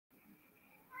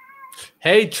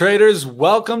Hey traders,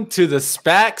 welcome to the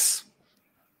SPACs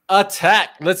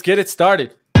Attack. Let's get it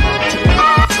started.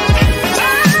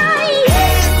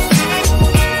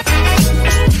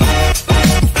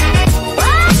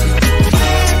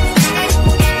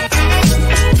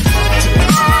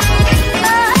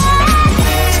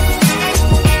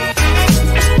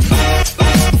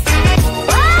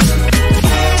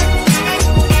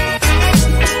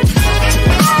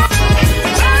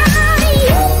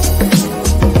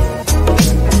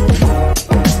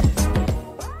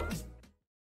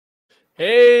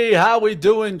 Hey, how we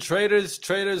doing, traders?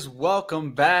 Traders,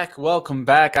 welcome back. Welcome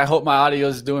back. I hope my audio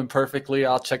is doing perfectly.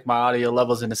 I'll check my audio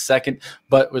levels in a second.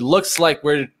 But it looks like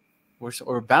we're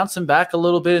bouncing back a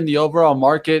little bit in the overall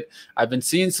market. I've been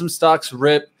seeing some stocks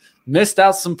rip, missed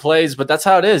out some plays, but that's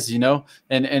how it is, you know.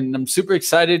 And I'm super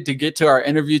excited to get to our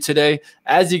interview today.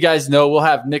 As you guys know, we'll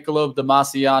have Niccolo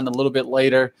Damasi on a little bit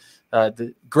later.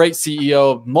 The great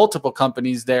CEO of multiple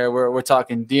companies there. We're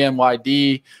talking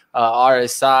DMYD,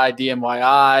 RSI,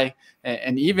 DMYI,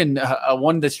 and even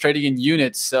one that's trading in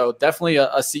units. So definitely a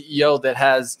CEO that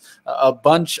has a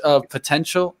bunch of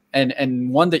potential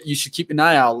and one that you should keep an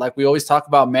eye out. Like we always talk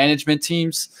about management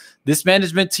teams. This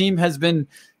management team has been,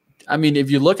 I mean,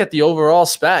 if you look at the overall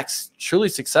SPACs, truly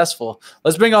successful.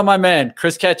 Let's bring on my man,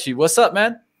 Chris Ketchy. What's up,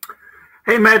 man?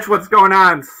 Hey, Mitch, what's going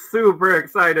on? Super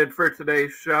excited for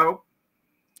today's show.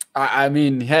 I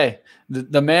mean, hey,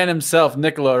 the man himself,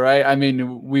 Niccolo, right? I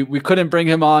mean, we couldn't bring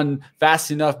him on fast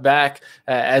enough back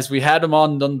as we had him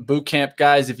on the boot camp,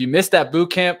 guys. If you missed that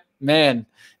boot camp, man,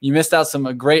 you missed out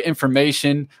some great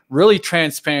information, really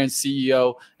transparent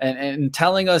CEO and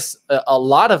telling us a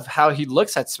lot of how he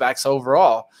looks at SPACs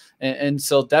overall. And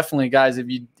so definitely, guys, if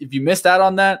you missed out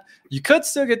on that, you could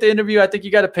still get the interview. I think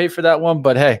you got to pay for that one,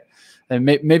 but hey, and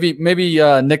maybe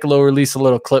Niccolo release a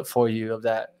little clip for you of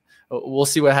that. We'll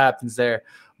see what happens there.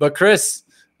 But Chris,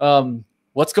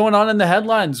 what's going on in the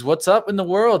headlines? What's up in the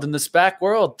world, in the SPAC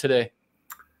world today?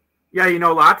 Yeah, you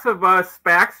know, lots of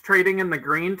SPACs trading in the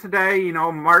green today. You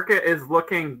know, market is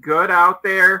looking good out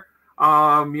there.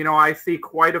 You know, I see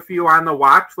quite a few on the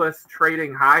watch list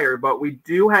trading higher, but we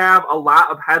do have a lot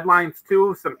of headlines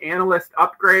too, some analyst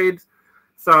upgrades,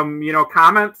 some, you know,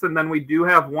 comments, and then we do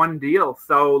have one deal.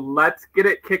 So let's get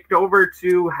it kicked over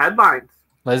to headlines.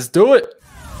 Let's do it.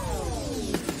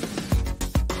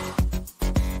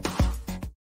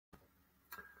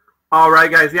 All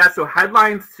right, guys. Yeah, so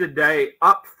headlines today.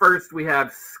 Up first, we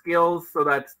have Skills. So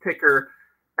that's ticker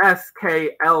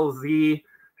SKLZ.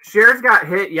 Shares got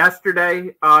hit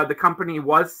yesterday. The company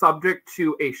was subject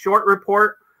to a short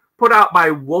report put out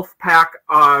by Wolfpack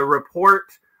Report,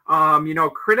 you know,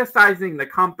 criticizing the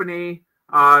company,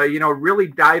 you know, really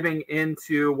diving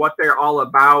into what they're all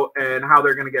about and how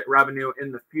they're going to get revenue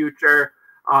in the future.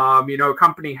 You know,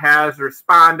 company has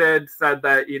responded, said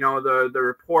that, you know, the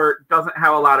report doesn't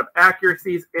have a lot of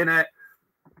accuracies in it.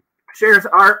 Shares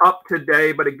are up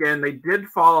today, but again, they did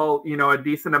fall, you know, a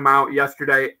decent amount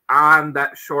yesterday on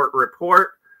that short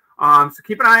report. So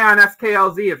keep an eye on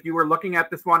SKLZ. If you were looking at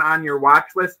this one on your watch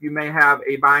list, you may have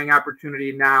a buying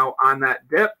opportunity now on that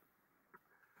dip.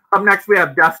 Up next, we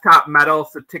have Desktop Metal,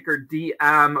 so ticker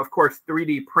DM, of course,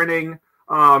 3D printing.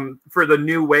 For the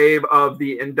new wave of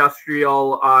the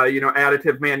industrial, you know,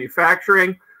 additive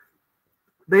manufacturing.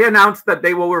 They announced that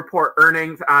they will report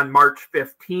earnings on March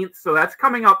 15th. So that's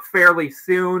coming up fairly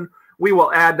soon. We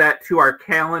will add that to our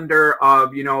calendar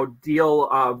of, you know, deal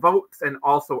votes and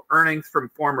also earnings from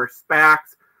former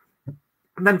SPACs.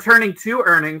 And then turning to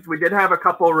earnings, we did have a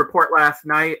couple report last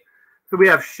night. So we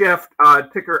have Shift,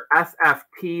 ticker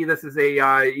SFT. This is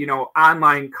a, you know,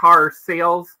 online car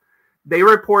sales. They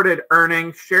reported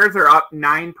earnings. Shares are up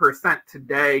 9%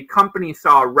 today. Company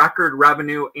saw record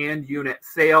revenue and unit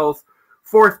sales.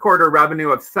 Fourth quarter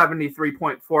revenue of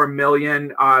 $73.4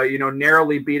 million, you know,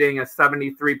 narrowly beating a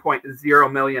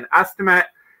 $73.0 million estimate.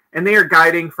 And they are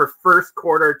guiding for first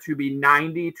quarter to be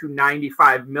 $90 to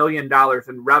 $95 million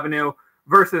in revenue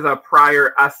versus a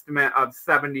prior estimate of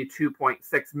 $72.6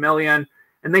 million.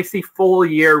 And they see full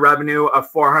year revenue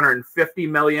of $450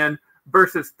 million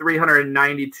versus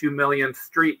 $392 million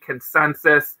street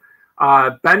consensus.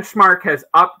 Benchmark has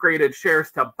upgraded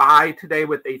shares to buy today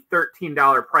with a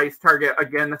 $13 price target.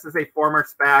 Again, this is a former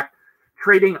SPAC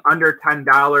trading under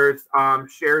 $10.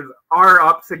 Shares are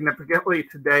up significantly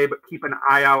today, but keep an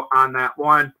eye out on that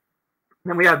one.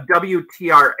 Then we have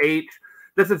WTRH.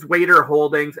 This is Waiter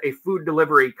Holdings, a food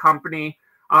delivery company.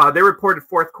 They reported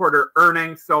fourth quarter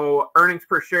earnings. So earnings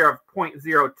per share of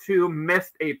 0.02,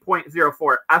 missed a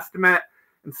 0.04 estimate.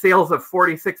 And sales of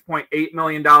 $46.8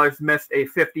 million, missed a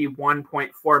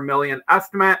 $51.4 million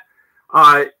estimate.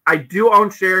 I do own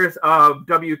shares of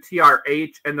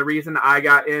WTRH, and the reason I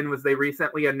got in was they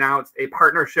recently announced a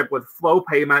partnership with Flow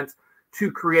Payments to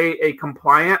create a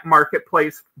compliant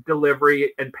marketplace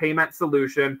delivery and payment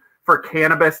solution for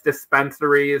cannabis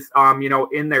dispensaries,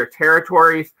 in their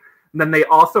territories. And then they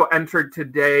also entered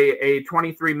today a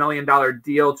 $23 million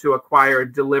deal to acquire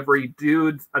Delivery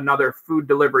Dudes, another food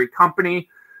delivery company.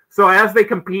 So as they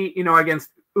compete,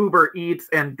 against Uber Eats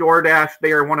and DoorDash,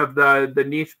 they are one of the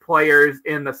niche players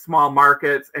in the small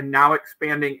markets, and now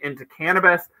expanding into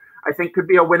cannabis, I think could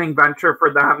be a winning venture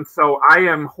for them. So I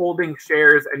am holding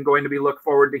shares and going to be look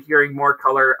forward to hearing more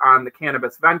color on the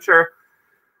cannabis venture.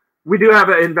 We do have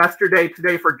an investor day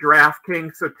today for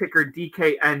DraftKings, so ticker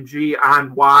DKNG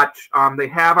on watch. They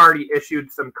have already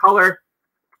issued some color.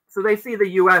 So they see the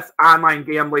U.S. online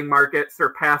gambling market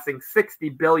surpassing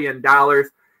 $60 billion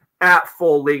at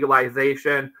full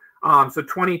legalization. So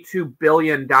 $22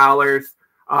 billion in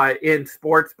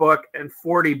sportsbook and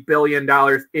 $40 billion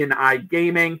in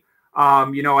iGaming,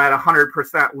 at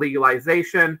 100%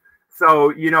 legalization.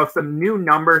 So, some new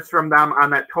numbers from them on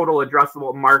that total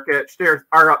addressable market. Shares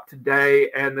are up today,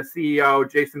 and the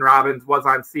CEO, Jason Robbins, was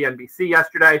on CNBC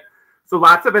yesterday. So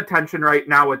lots of attention right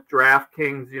now with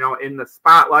DraftKings, in the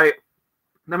spotlight.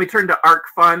 Then we turn to ARK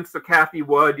Funds. So Cathie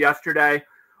Wood yesterday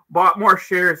bought more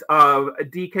shares of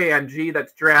DKNG,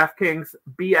 that's DraftKings,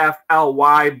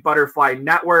 BFLY, Butterfly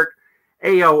Network,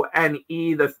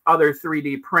 AONE, the other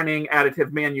 3D printing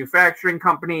additive manufacturing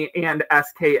company, and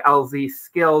SKLZ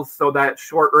Skills. So that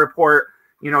short report,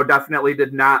 definitely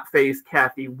did not face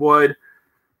Cathie Wood.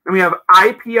 And we have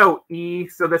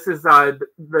IPOE. So this is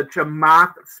the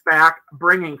Chamath SPAC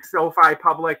bringing SoFi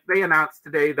public. They announced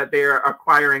today that they are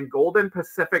acquiring Golden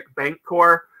Pacific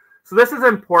Bancorp. So this is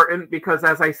important because,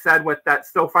 as I said, with that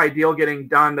SoFi deal getting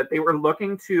done, that they were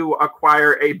looking to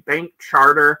acquire a bank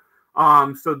charter,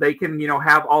 so they can,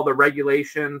 have all the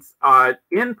regulations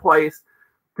in place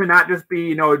to not just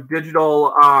be,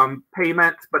 digital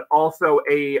payments, but also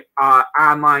a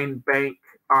online bank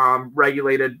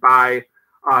regulated by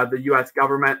the U.S.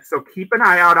 government. So keep an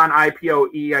eye out on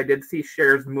IPOE. I did see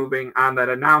shares moving on that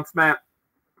announcement.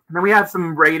 And then we have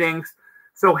some ratings.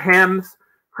 So HIMS,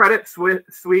 Credit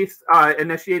Suisse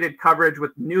initiated coverage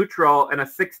with neutral and a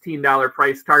 $16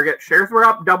 price target. Shares were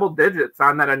up double digits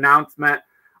on that announcement.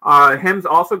 HIMS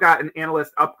also got an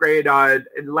analyst upgrade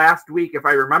last week, if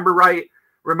I remember right.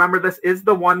 Remember, this is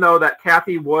the one, though, that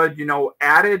Cathie Wood,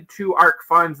 added to ARK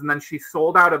Funds, and then she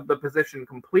sold out of the position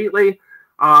completely.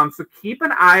 So keep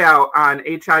an eye out on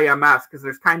HIMS, because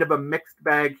there's kind of a mixed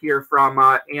bag here from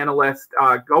analysts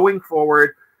going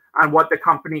forward on what the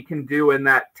company can do in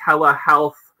that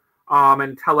telehealth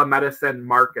and telemedicine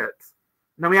markets.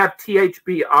 And then we have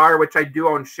THBR, which I do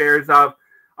own shares of.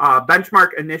 Benchmark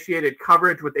initiated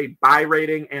coverage with a buy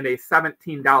rating and a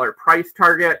 $17 price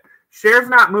target. Shares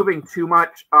not moving too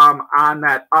much on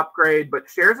that upgrade, but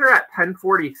shares are at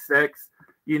 1046,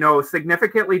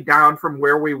 significantly down from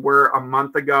where we were a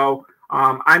month ago.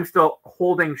 I'm still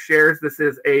holding shares. This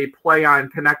is a play on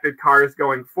connected cars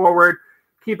going forward.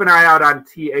 Keep an eye out on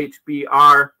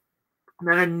THBR. And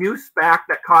then a new SPAC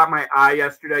that caught my eye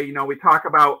yesterday. We talk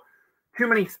about too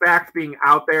many SPACs being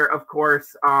out there, of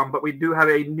course, but we do have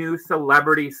a new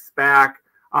celebrity SPAC.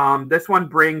 This one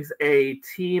brings a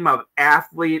team of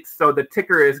athletes. So the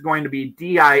ticker is going to be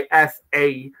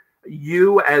DISAU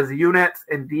as units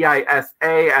and DISA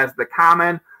as the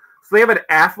common. So they have an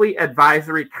athlete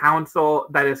advisory council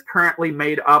that is currently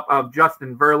made up of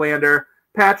Justin Verlander,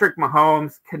 Patrick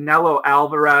Mahomes, Canelo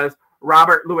Alvarez,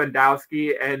 Robert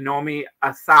Lewandowski, and Naomi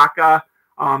Osaka.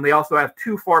 They also have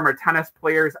two former tennis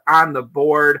players on the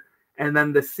board. And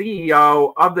then the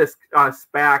CEO of this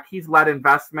SPAC, he's led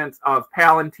investments of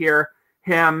Palantir,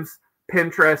 HIMS,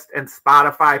 Pinterest, and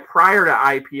Spotify prior to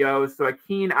IPOs. So a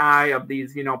keen eye of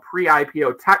these,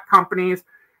 pre-IPO tech companies.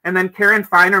 And then Karen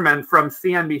Feinerman from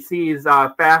CNBC's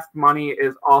Fast Money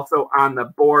is also on the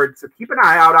board. So keep an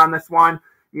eye out on this one.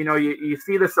 You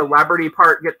see the celebrity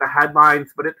part get the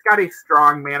headlines, but it's got a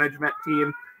strong management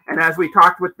team. And as we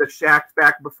talked with the Shaq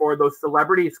SPAC before, those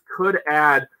celebrities could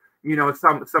add,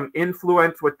 some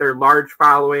influence with their large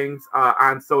followings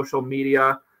on social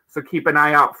media. So keep an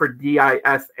eye out for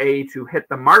DISA to hit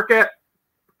the market.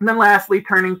 And then lastly,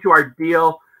 turning to our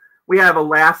deal, we have a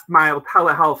last mile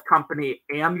telehealth company,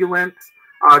 Ambulance,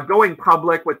 going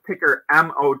public with ticker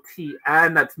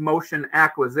MOTN. That's Motion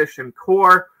Acquisition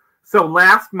Corp. So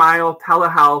last mile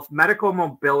telehealth, medical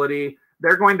mobility,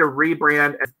 they're going to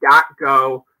rebrand as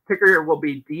 .go. Ticker will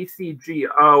be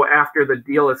DCGO after the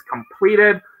deal is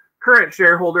completed. Current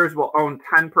shareholders will own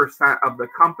 10% of the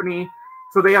company.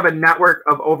 So they have a network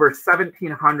of over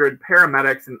 1,700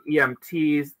 paramedics and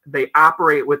EMTs. They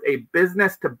operate with a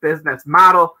business-to-business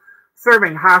model,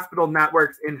 serving hospital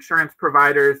networks, insurance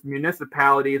providers,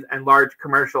 municipalities, and large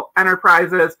commercial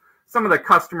enterprises. Some of the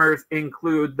customers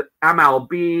include the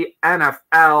MLB,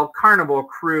 NFL, Carnival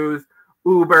Cruise,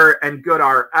 Uber, and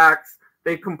GoodRx.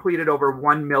 They've completed over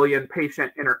 1 million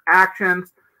patient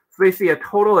interactions. So they see a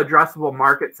total addressable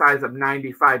market size of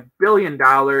 $95 billion.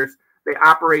 They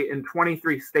operate in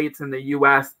 23 states in the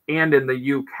US and in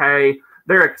the UK.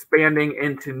 They're expanding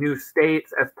into new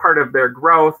states as part of their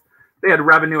growth. They had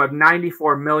revenue of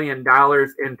 $94 million in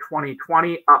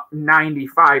 2020, up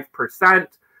 95%.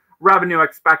 Revenue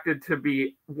expected to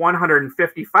be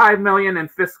 $155 million in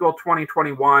fiscal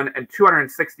 2021 and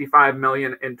 $265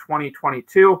 million in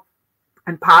 2022.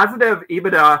 And positive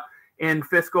EBITDA in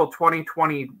fiscal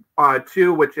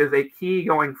 2022, which is a key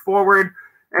going forward.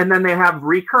 And then they have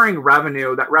recurring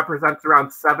revenue that represents around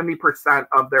 70%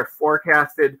 of their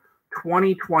forecasted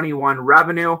 2021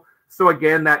 revenue. So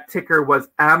again, that ticker was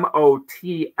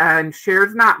MOTN.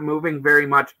 Shares not moving very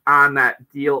much on that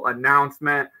deal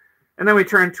announcement. And then we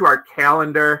turn to our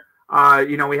calendar.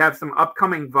 We have some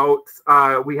upcoming votes.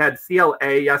 We had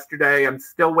CLA yesterday. I'm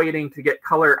still waiting to get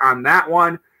color on that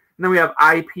one. And then we have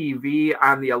IPV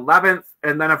on the 11th.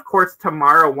 And then, of course,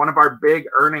 tomorrow, one of our big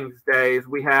earnings days,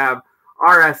 we have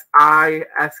RSI,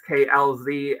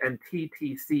 SKLZ, and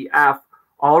TTCF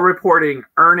all reporting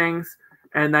earnings.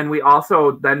 And then we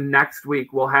also, next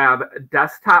week, we'll have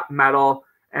Desktop Metal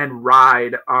and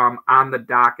Ride on the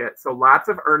docket. So lots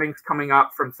of earnings coming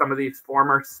up from some of these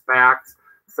former SPACs.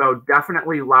 So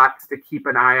definitely lots to keep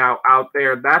an eye out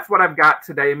there. That's what I've got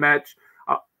today, Mitch.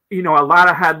 A lot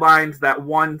of headlines, that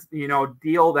one,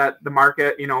 deal that the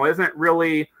market, isn't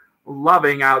really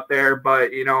loving out there,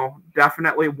 but,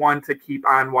 definitely one to keep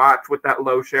on watch with that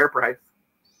low share price.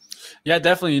 Yeah,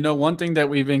 definitely. One thing that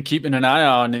we've been keeping an eye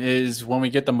on is when we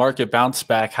get the market bounce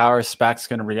back, how are SPACs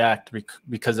going to react?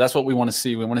 Because that's what we want to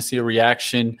see. We want to see a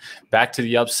reaction back to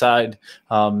the upside.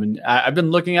 I've been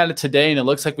looking at it today, and it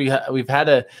looks like we've had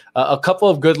a couple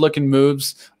of good looking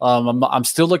moves. I'm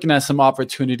still looking at some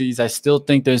opportunities. I still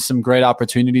think there's some great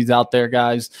opportunities out there,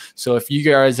 guys. So if you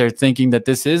guys are thinking that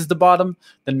this is the bottom,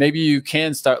 then maybe you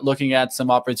can start looking at some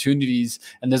opportunities.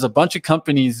 And there's a bunch of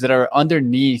companies that are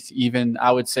underneath even,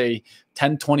 I would say,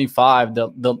 1025,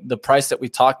 the price that we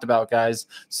talked about, guys.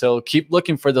 So keep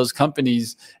looking for those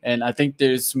companies, and I think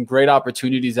there's some great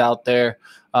opportunities out there.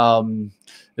 I'm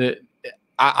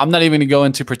not even going to go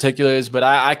into particulars, but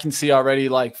I can see already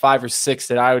like 5 or 6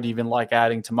 that I would even like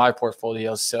adding to my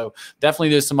portfolio. So definitely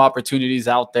there's some opportunities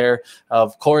out there.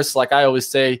 Of course, like I always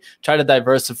say, try to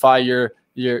diversify your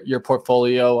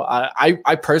portfolio.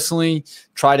 I personally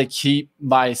try to keep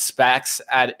my SPACs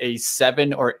at a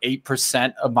 7 or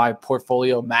 8% of my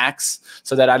portfolio max,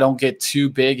 so that I don't get too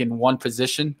big in one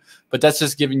position. But that's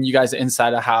just giving you guys an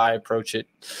insight of how I approach it.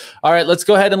 All right, let's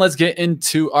go ahead and let's get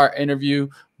into our interview.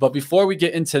 But before we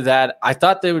get into that, I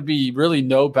thought there would be really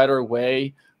no better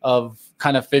way of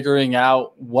kind of figuring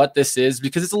out what this is,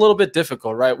 because it's a little bit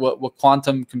difficult, right? What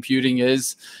quantum computing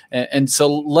is. And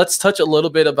so let's touch a little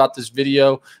bit about this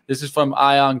video. This is from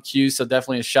IonQ, so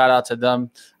definitely a shout out to them.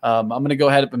 I'm going to go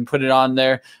ahead and put it on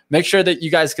there. Make sure that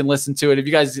you guys can listen to it.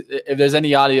 If there's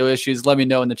any audio issues, let me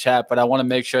know in the chat, but I want to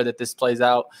make sure that this plays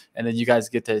out and then you guys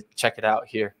get to check it out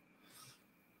here.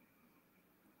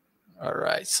 All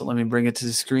right, so let me bring it to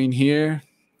the screen here.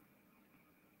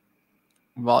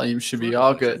 Volume should be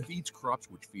all good. Feeds crops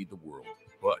which feed the world,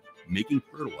 but making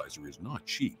fertilizer is not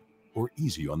cheap or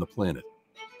easy on the planet.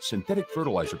 Synthetic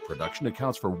fertilizer production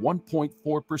accounts for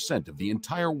 1.4% of the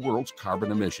entire world's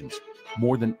carbon emissions,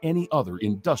 more than any other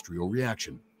industrial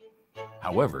reaction.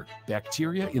 However,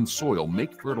 bacteria in soil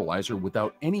make fertilizer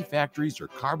without any factories or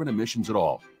carbon emissions at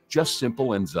all, just simple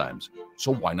enzymes.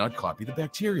 So why not copy the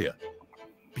bacteria?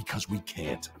 Because we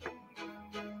can't.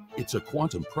 It's a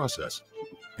quantum process,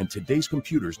 and today's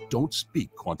computers don't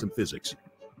speak quantum physics.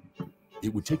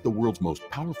 It would take the world's most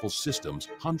powerful systems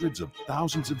hundreds of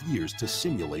thousands of years to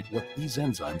simulate what these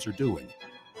enzymes are doing.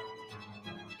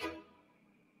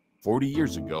 40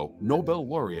 years ago, Nobel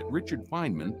laureate Richard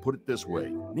Feynman put it this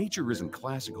way: nature isn't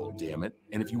classical, damn it,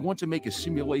 and if you want to make a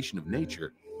simulation of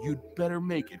nature, you'd better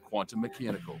make it quantum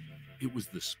mechanical. It was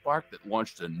the spark that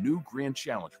launched a new grand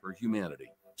challenge for humanity: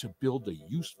 to build a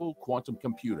useful quantum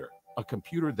computer. A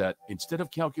computer that, instead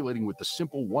of calculating with the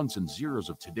simple ones and zeros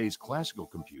of today's classical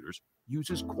computers,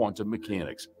 uses quantum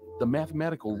mechanics, the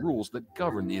mathematical rules that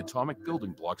govern the atomic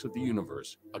building blocks of the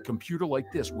universe. A computer like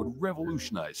this would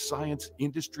revolutionize science,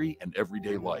 industry, and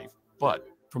everyday life. But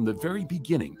From the very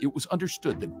beginning, it was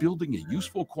understood that building a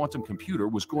useful quantum computer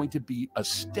was going to be a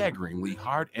staggeringly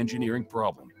hard engineering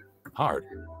problem. Hard,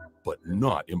 but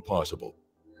not impossible.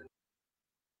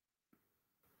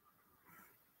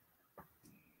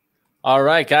 All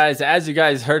right, guys, as you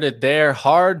guys heard it there,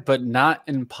 hard but not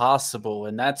impossible.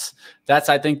 And that's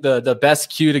I think the best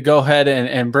cue to go ahead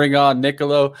and bring on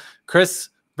Nicolo. Chris,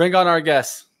 bring on our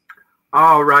guest.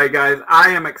 All right, guys, I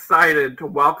am excited to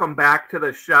welcome back to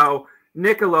the show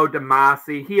Nicolo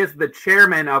DeMasi. He is the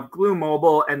chairman of Glue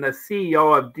Mobile and the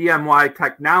CEO of DMYI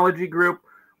Technology Group,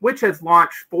 which has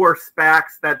launched 4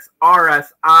 SPACs. That's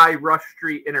RSI, Rush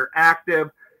Street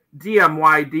Interactive,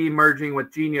 DMYD merging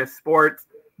with Genius Sports,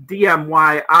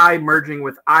 DMYI merging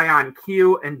with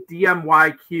IonQ, and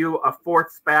DMYQ, a 4th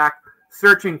SPAC,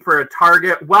 searching for a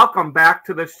target. Welcome back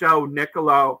to the show,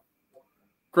 Nicolo.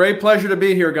 Great pleasure to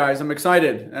be here, guys. I'm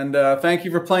excited. And thank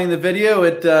you for playing the video.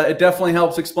 It definitely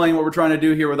helps explain what we're trying to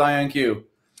do here with IonQ.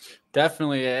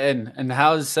 Definitely. And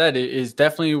how it's said, it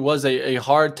definitely was a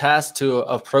hard task to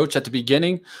approach at the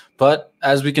beginning, but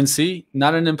as we can see,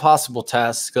 not an impossible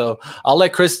task. So I'll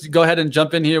let Chris go ahead and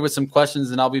jump in here with some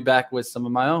questions, and I'll be back with some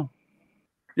of my own.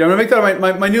 Yeah, I'm going to make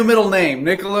that my new middle name,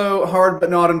 Nicolo, hard but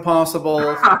not impossible.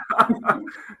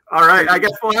 All right. I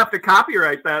guess we'll have to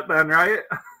copyright that then, right?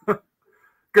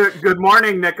 Good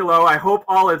morning, Nicolo. I hope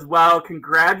all is well.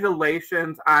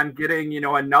 Congratulations on getting,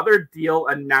 another deal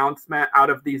announcement out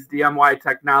of these DMYI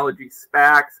Technology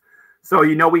SPACs. So,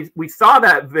 we saw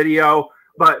that video,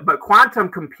 but quantum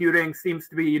computing seems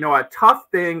to be, a tough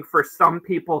thing for some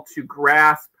people to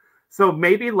grasp. So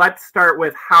maybe let's start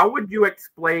with, how would you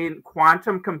explain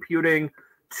quantum computing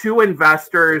to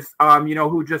investors,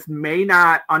 who just may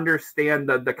not understand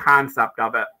the concept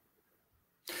of it?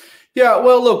 Yeah,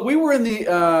 well, look, we were in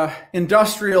the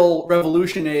industrial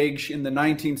revolution age in the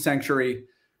 19th century.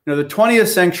 The 20th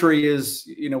century is,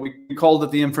 we called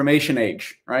it the information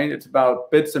age, right? It's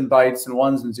about bits and bytes and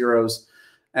ones and zeros.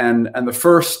 And the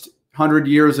first 100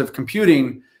 years of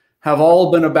computing have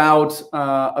all been about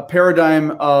a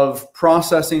paradigm of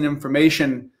processing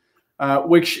information,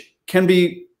 which can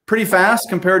be pretty fast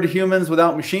compared to humans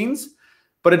without machines.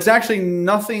 But it's actually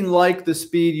nothing like the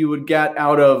speed you would get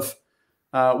out of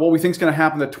what we think is going to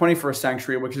happen in the 21st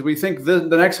century, which is we think the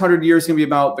next 100 years is going to be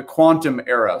about the quantum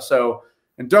era. So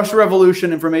industrial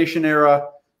revolution, information era,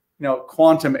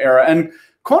 quantum era. And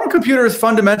quantum computers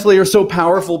fundamentally are so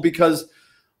powerful because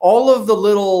all of the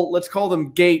little, let's call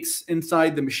them gates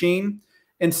inside the machine,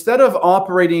 instead of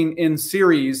operating in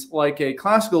series like a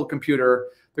classical computer,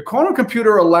 the quantum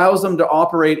computer allows them to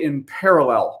operate in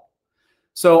parallel.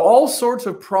 So all sorts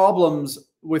of problems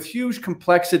with huge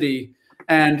complexity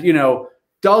and,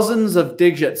 dozens of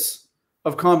digits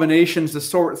of combinations to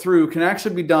sort through can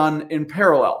actually be done in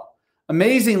parallel.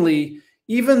 Amazingly,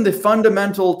 even the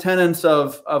fundamental tenets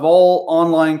of all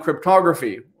online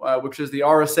cryptography, which is the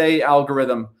RSA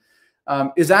algorithm,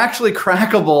 is actually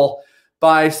crackable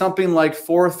by something like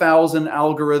 4,000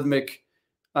 algorithmic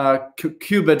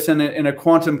qubits in a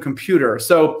quantum computer.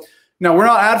 So now we're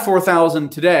not at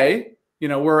 4,000 today.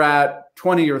 We're at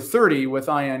 20 or 30 with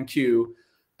IonQ.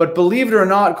 But believe it or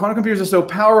not, quantum computers are so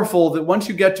powerful that once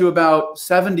you get to about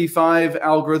 75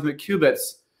 algorithmic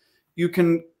qubits, you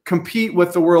can compete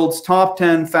with the world's top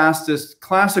 10 fastest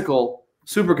classical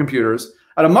supercomputers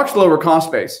at a much lower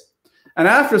cost base. And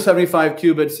after 75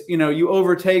 qubits, you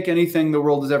overtake anything the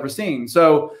world has ever seen.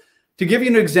 So to give you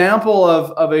an example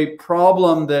of a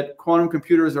problem that quantum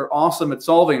computers are awesome at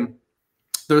solving,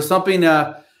 there's something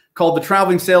called the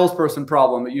traveling salesperson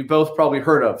problem that you've both probably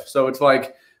heard of. So it's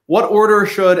like, what order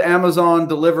should Amazon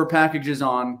deliver packages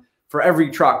on for every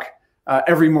truck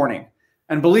every morning?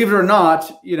 And believe it or not,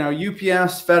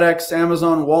 UPS, FedEx,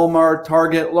 Amazon, Walmart,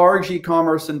 Target, large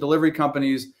e-commerce and delivery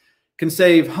companies can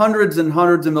save hundreds and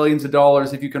hundreds of millions of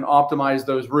dollars if you can optimize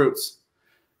those routes.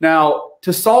 Now,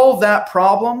 to solve that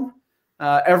problem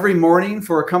every morning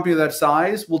for a company of that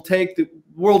size will take the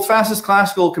world's fastest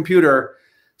classical computer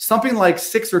something like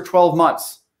 6 or 12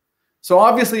 months. So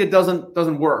obviously it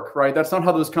doesn't work, right? That's not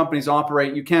how those companies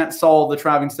operate. You can't solve the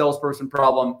traveling salesperson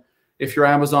problem if you're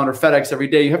Amazon or FedEx every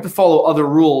day. You have to follow other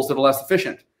rules that are less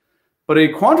efficient. But a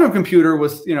quantum computer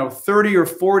with 30 or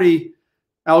 40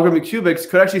 algorithmic qubits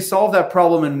could actually solve that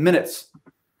problem in minutes.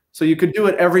 So you could do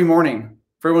it every morning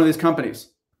for every one of these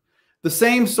companies. The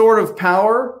same sort of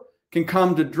power can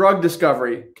come to drug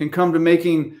discovery, can come to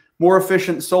making more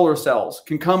efficient solar cells,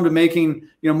 can come to making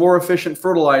more efficient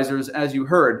fertilizers, as you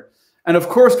heard. And of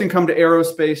course can come to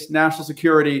aerospace, national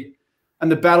security,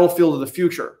 and the battlefield of the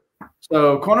future.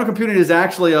 So quantum computing is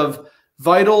actually of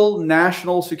vital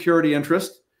national security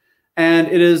interest. And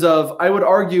it is of, I would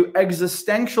argue,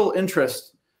 existential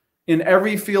interest in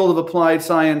every field of applied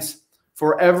science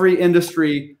for every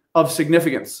industry of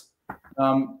significance.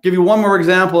 Give you one more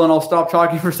example and I'll stop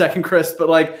talking for a second, Chris, but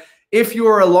like if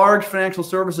you're a large financial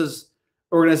services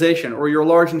organization or you're a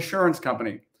large insurance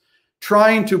company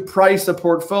trying to price a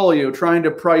portfolio, trying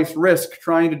to price risk,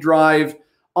 trying to drive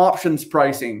options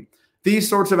pricing, these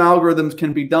sorts of algorithms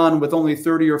can be done with only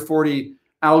 30 or 40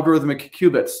 algorithmic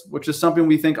qubits, which is something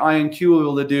we think IonQ will be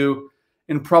able to do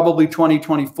in probably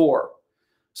 2024.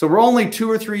 So we're only 2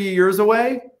 or 3 years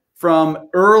away from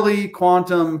early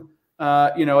quantum,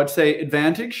 I'd say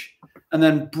advantage, and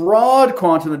then broad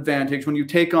quantum advantage when you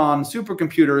take on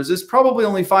supercomputers is probably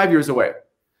only 5 years away.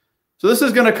 So this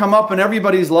is going to come up in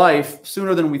everybody's life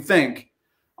sooner than we think.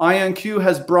 IonQ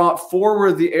has brought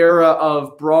forward the era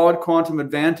of broad quantum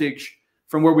advantage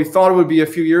from where we thought it would be a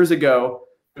few years ago,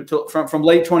 from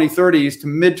late 2030s to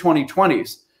mid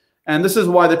 2020s. And this is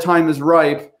why the time is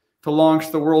ripe to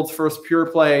launch the world's first pure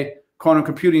play quantum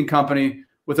computing company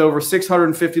with over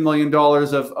 $650 million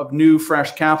of new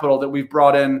fresh capital that we've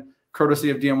brought in courtesy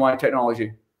of DMYI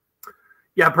technology.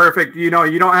 Yeah, perfect. You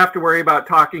don't have to worry about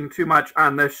talking too much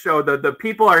on this show. The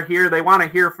people are here. They want to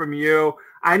hear from you.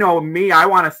 I know me, I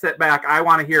want to sit back. I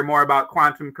want to hear more about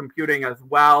quantum computing as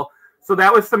well. So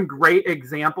that was some great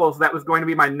examples. That was going to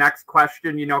be my next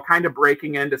question, kind of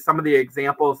breaking into some of the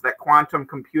examples that quantum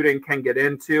computing can get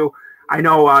into. I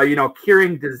know,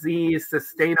 curing disease,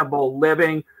 sustainable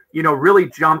living, really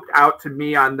jumped out to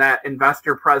me on that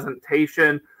investor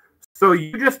presentation. So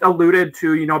you just alluded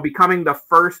to, becoming the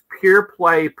first pure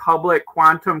play public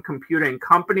quantum computing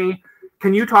company.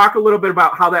 Can you talk a little bit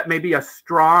about how that may be a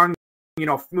strong,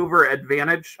 mover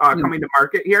advantage coming to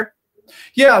market here?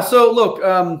 Yeah. So look,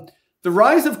 the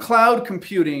rise of cloud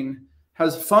computing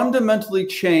has fundamentally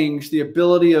changed the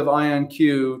ability of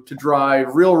IonQ to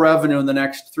drive real revenue in the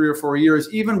next 3 or 4 years,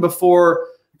 even before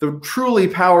the truly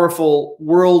powerful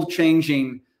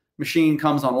world-changing machine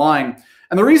comes online.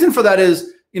 And the reason for that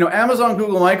is, Amazon,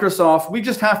 Google, Microsoft, we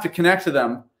just have to connect to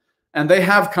them, and they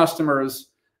have customers,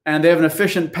 and they have an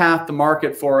efficient path to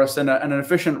market for us and an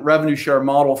efficient revenue share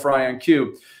model for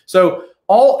IonQ. So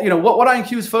what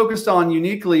IonQ is focused on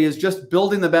uniquely is just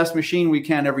building the best machine we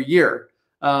can every year.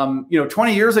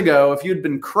 20 years ago, if you'd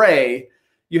been Cray,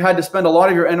 you had to spend a lot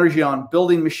of your energy on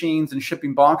building machines and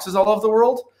shipping boxes all over the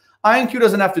world. IonQ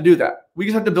doesn't have to do that. We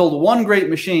just have to build one great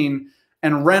machine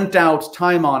and rent out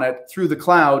time on it through the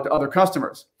cloud to other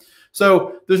customers.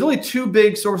 So there's really 2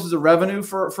 big sources of revenue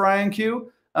for IonQ.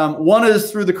 One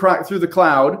is through the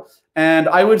cloud, and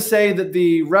I would say that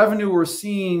the revenue we're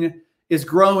seeing is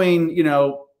growing,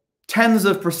 tens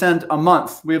of % a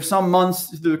month. We have some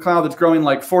months through the cloud that's growing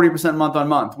like 40% month on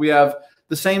month. We have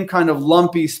the same kind of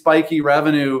lumpy, spiky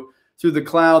revenue through the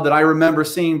cloud that I remember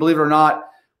seeing, believe it or not,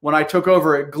 when I took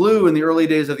over at Glue in the early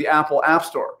days of the Apple App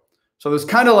Store. So there's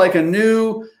kind of like a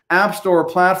new App Store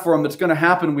platform that's going to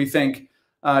happen, we think,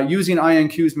 using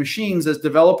IonQ's machines as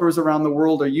developers around the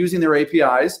world are using their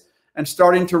APIs and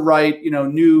starting to write,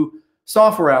 new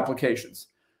software applications.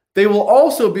 They will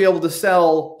also be able to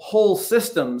sell whole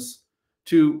systems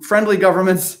to friendly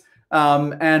governments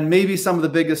and maybe some of the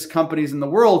biggest companies in the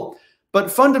world. But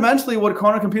fundamentally, what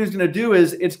quantum computing is going to do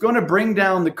is it's going to bring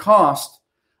down the cost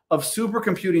of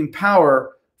supercomputing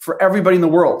power for everybody in the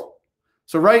world.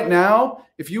 So right now,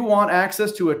 if you want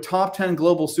access to a top 10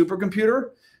 global supercomputer,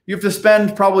 you have to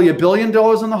spend probably $1 billion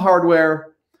on the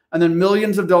hardware and then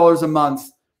millions of dollars a month,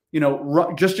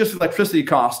 just electricity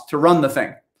costs to run the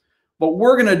thing. What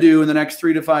we're going to do in the next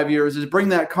 3 to 5 years is bring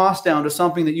that cost down to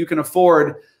something that you can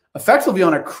afford effectively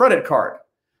on a credit card.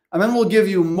 And then we'll give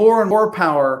you more and more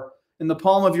power in the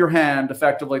palm of your hand,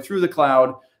 effectively through the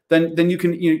cloud, than you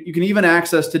can even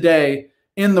access today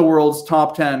in the world's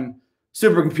top 10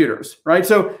 supercomputers, right?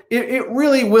 So it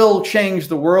really will change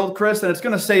the world, Chris, and it's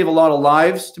going to save a lot of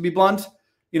lives, to be blunt.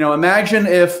 Imagine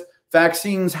if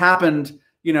vaccines happened,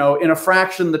 in a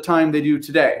fraction the time they do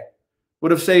today.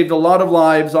 Would have saved a lot of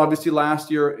lives, obviously, last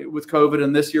year with COVID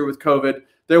and this year with COVID.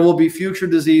 There will be future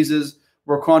diseases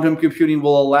where quantum computing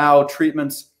will allow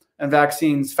treatments and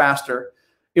vaccines faster.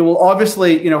 It will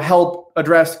obviously, help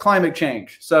address climate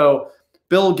change. So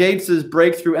Bill Gates's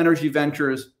Breakthrough Energy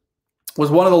Ventures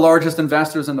was one of the largest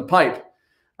investors in the pipe.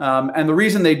 And the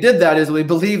reason they did that is they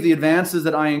believe the advances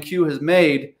that IonQ has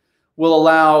made will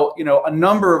allow, a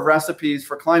number of recipes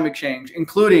for climate change,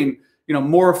 including,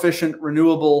 more efficient,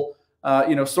 renewable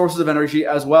sources of energy,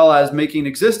 as well as making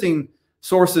existing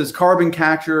sources, carbon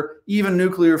capture, even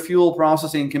nuclear fuel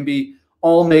processing can be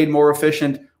all made more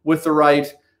efficient with the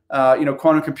right,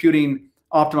 quantum computing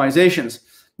optimizations.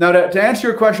 Now, to answer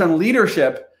your question on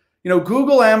leadership,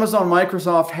 Google, Amazon,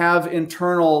 Microsoft have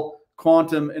internal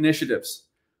quantum initiatives.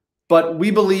 but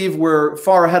we believe we're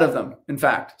far ahead of them, in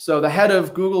fact. So the head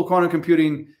of Google Quantum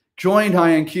Computing joined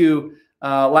IonQ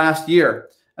last year.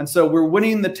 And so we're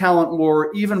winning the talent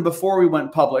war even before we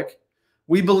went public.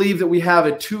 We believe that we have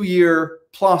a 2-year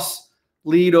plus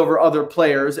lead over other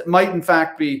players. It might, in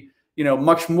fact, be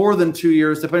much more than 2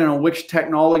 years, depending on which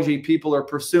technology people are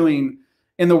pursuing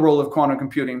in the world of quantum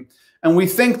computing. And we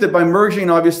think that by merging,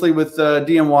 obviously, with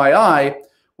DMYI,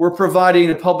 we're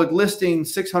providing a public listing,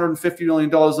 $650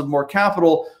 million of more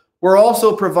capital. We're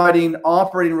also providing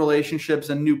operating relationships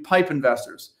and new pipe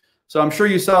investors. So I'm sure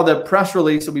you saw the press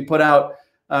release that we put out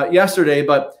yesterday.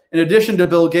 But in addition to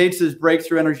Bill Gates's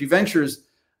Breakthrough Energy Ventures,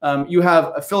 you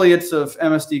have affiliates of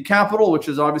MSD Capital, which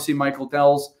is obviously Michael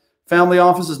Dell's family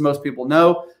office, as most people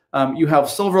know. You have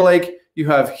Silver Lake, you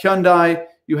have Hyundai,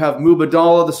 you have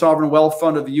Mubadala, the sovereign wealth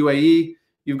fund of the UAE.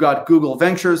 You've got Google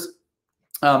Ventures.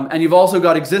 And you've also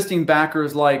got existing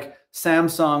backers like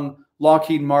Samsung,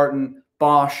 Lockheed Martin,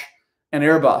 Bosch, and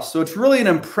Airbus. So it's really an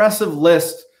impressive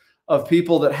list of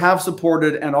people that have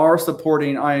supported and are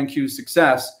supporting IonQ's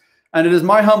success. And it is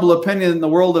my humble opinion in the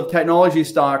world of technology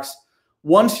stocks,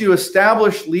 once you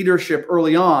establish leadership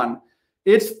early on,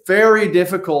 it's very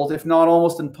difficult, if not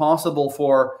almost impossible,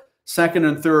 for second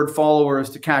and third followers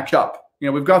to catch up.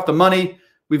 We've got the money,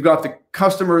 we've got the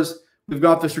customers, we've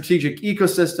got the strategic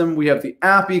ecosystem, we have the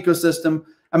app ecosystem,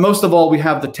 and most of all, we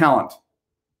have the talent.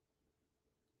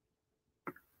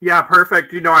 Yeah,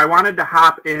 perfect. I wanted to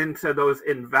hop into those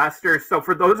investors. So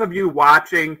for those of you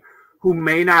watching who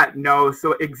may not know,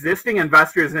 so existing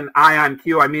investors in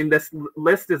IonQ, I mean, this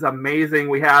list is amazing.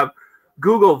 We have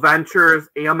Google Ventures,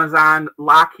 Amazon,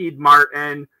 Lockheed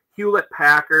Martin,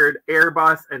 Hewlett-Packard,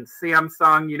 Airbus, and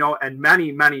Samsung, and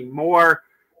many, many more.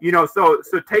 So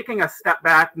taking a step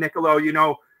back, Nicolo,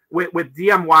 with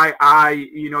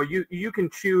DMYI, you can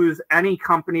choose any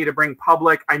company to bring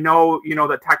public. I know,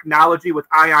 the technology with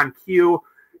IonQ,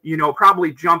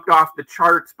 probably jumped off the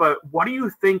charts, but what do you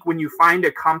think when you find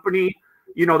a company,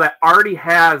 that already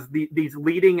has these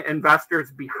leading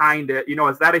investors behind it?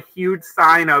 Is that a huge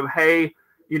sign of, hey,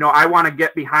 I want to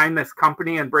get behind this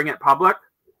company and bring it public?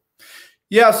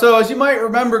 Yeah, so as you might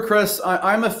remember, Chris,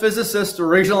 I'm a physicist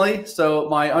originally. So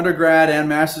my undergrad and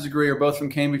master's degree are both from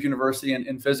Cambridge University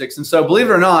in physics. And so believe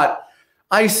it or not,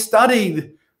 I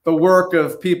studied the work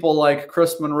of people like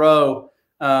Chris Monroe,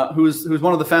 who's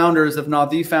one of the founders, if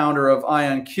not the founder, of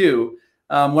IonQ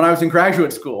when I was in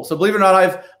graduate school. So believe it or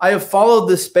not, I have followed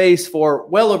this space for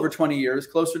well over 20 years,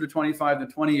 closer to 25 than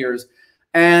 20 years.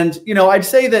 And, I'd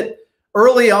say that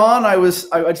early on,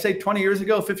 I'd say 20 years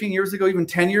ago, 15 years ago, even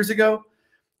 10 years ago,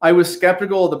 I was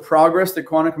skeptical of the progress that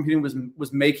quantum computing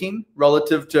was making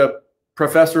relative to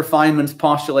Professor Feynman's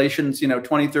postulations,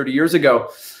 20, 30 years ago.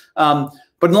 But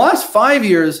in the last 5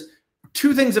 years,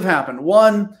 two things have happened.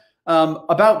 One,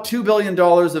 about $2 billion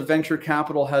of venture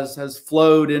capital has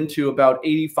flowed into about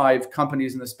 85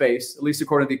 companies in the space, at least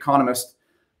according to The Economist,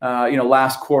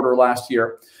 last quarter, last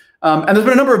year. And there's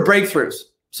been a number of breakthroughs.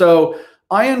 So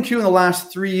IonQ in the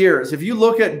last 3 years, if you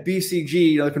look at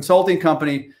BCG, the consulting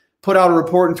company, put out a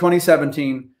report in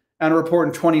 2017 and a report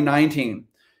in 2019.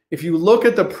 If you look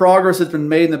at the progress that's been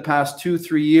made in the past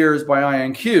 2-3 years by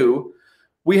IonQ,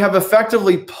 we have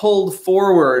effectively pulled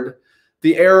forward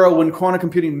the era when quantum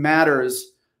computing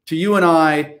matters to you and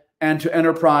I and to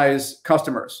enterprise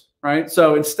customers, right?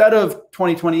 So instead of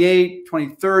 2028,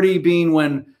 2030 being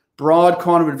when broad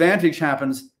quantum advantage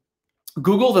happens,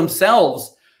 Google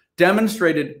themselves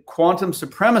demonstrated quantum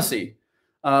supremacy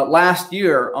last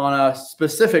year on a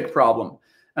specific problem.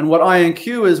 And what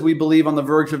IonQ is, we believe, on the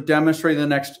verge of demonstrating in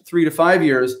the next 3 to 5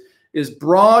 years is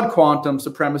broad quantum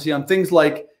supremacy on things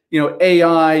like,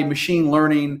 AI, machine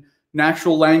learning,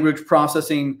 natural language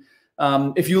processing.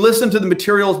 If you listen to the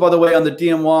materials, by the way, on the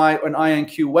DMY and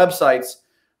IonQ websites,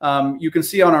 you can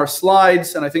see on our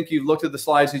slides, and I think you've looked at the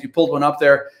slides because you pulled one up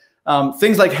there,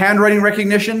 things like handwriting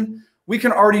recognition. We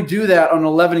can already do that on an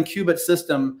 11-qubit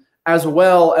system as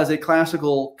well as a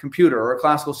classical computer or a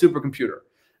classical supercomputer.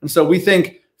 And so we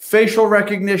think facial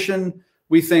recognition,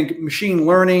 we think machine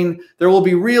learning, there will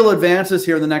be real advances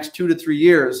here in the next 2 to 3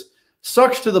 years,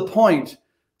 such to the point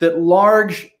that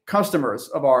large customers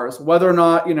of ours, whether or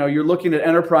not, you're looking at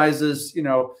enterprises,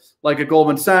 like a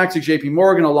Goldman Sachs, a JP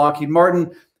Morgan, a Lockheed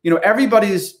Martin,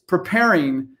 everybody's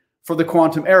preparing for the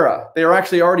quantum era. They are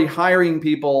actually already hiring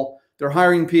people, they're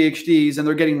hiring PhDs, and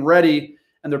they're getting ready,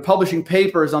 and they're publishing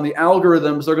papers on the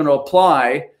algorithms they're going to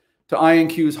apply to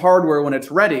IonQ's hardware when it's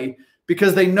ready,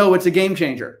 because they know it's a game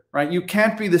changer, right? You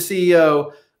can't be the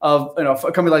CEO of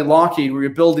a company like Lockheed where you're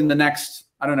building the next,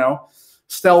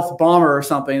 stealth bomber or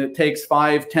something that takes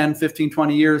 5, 10, 15,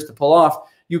 20 years to pull off.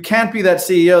 You can't be that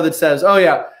CEO that says, oh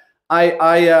yeah,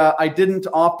 I didn't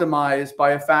optimize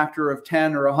by a factor of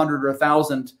 10 or 100 or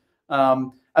 1,000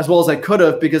 as well as I could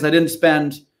have, because I didn't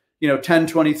spend 10,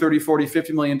 20, 30, 40,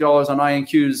 $50 million on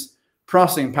IonQ's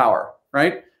processing power,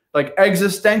 right? Like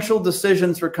existential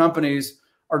decisions for companies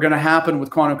are going to happen with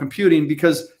quantum computing,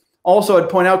 because also I'd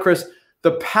point out, Chris,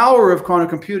 the power of quantum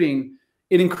computing,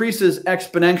 it increases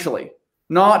exponentially,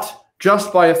 not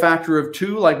just by a factor of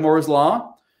 2 like Moore's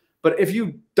law, but if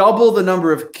you double the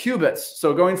number of qubits,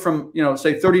 so going from,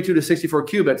 say 32 to 64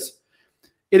 qubits,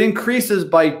 it increases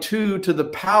by 2 to the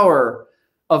power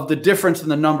of the difference in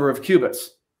the number of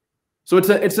qubits. So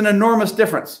it's an enormous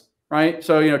difference, right?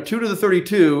 So, 2 to the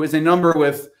 32 is a number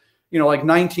with, like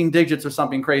 19 digits or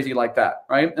something crazy like that,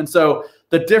 right? And so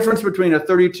the difference between a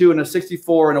 32 and a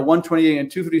 64 and a 128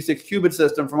 and 256 qubit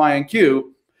system from IonQ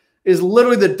is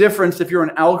literally the difference if you're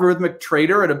an algorithmic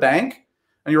trader at a bank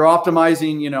and you're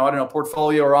optimizing, I don't know,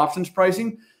 portfolio or options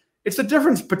pricing. It's the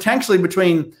difference potentially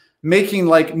between making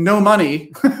like no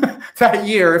money that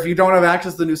year if you don't have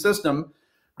access to the new system,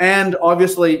 and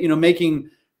obviously, making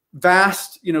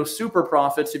vast, super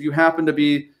profits if you happen to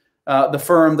be the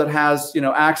firm that has,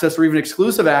 access or even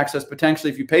exclusive access,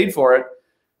 potentially if you paid for it,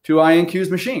 to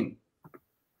IonQ's machine.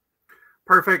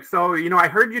 Perfect. So, I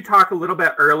heard you talk a little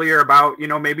bit earlier about,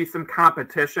 maybe some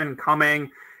competition coming,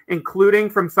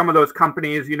 including from some of those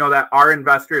companies, that are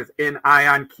investors in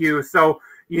IonQ. So,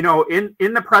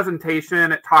 in the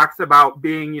presentation, it talks about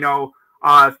being,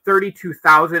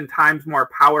 32,000 times more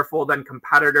powerful than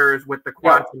competitors with the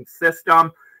quantum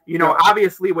system.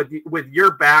 Obviously with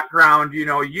your background,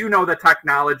 the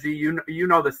technology, you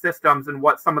know the systems and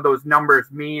what some of those numbers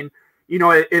mean.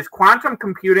 Is quantum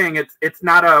computing, it's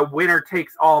not a winner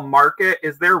takes all market.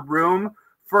 Is there room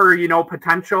for,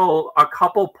 potential a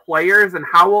couple players, and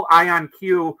how will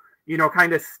IonQ,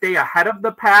 kind of stay ahead of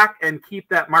the pack and keep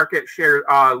that market share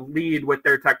lead with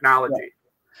their technology? Yeah.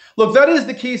 Look, that is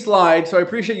the key slide. So I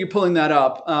appreciate you pulling that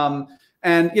up.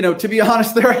 And, to be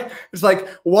honest, it's like,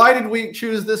 why did we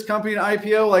choose this company to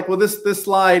IPO? Like, well, this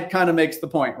slide kind of makes the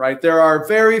point, right? There are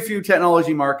very few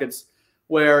technology markets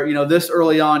where, this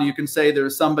early on, you can say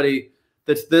there's somebody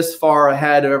that's this far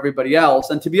ahead of everybody else.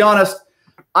 And to be honest,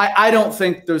 I don't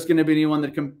think there's going to be anyone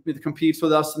that competes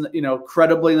with us,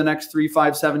 credibly in the next 3,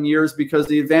 5, 7 years, because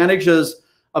the advantages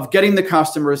of getting the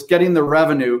customers, getting the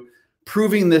revenue,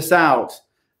 proving this out,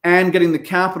 and getting the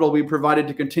capital we provided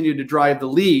to continue to drive the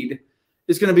lead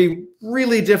is going to be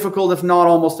really difficult, if not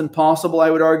almost impossible,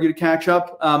 I would argue, to catch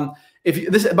up. By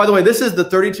the way, this is the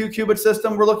 32 qubit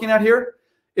system we're looking at here.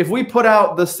 If we put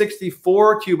out the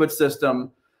 64 qubit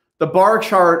system, the bar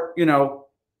chart,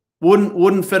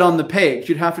 wouldn't fit on the page.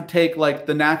 You'd have to take like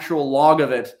the natural log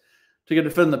of it to get it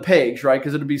to fit on the page, right?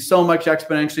 Because it would be so much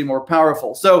exponentially more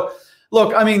powerful. So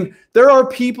look, I mean, there are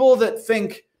people that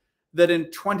think that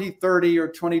in 2030 or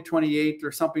 2028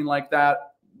 or something like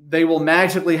that, they will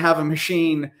magically have a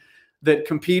machine that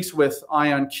competes with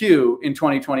IonQ in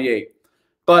 2028.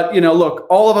 But, look,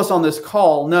 all of us on this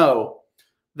call know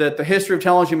that the history of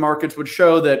technology markets would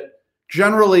show that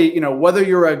generally, whether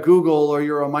you're a Google or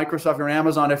you're a Microsoft or an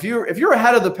Amazon, if you're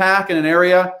ahead of the pack in an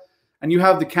area and you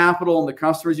have the capital and the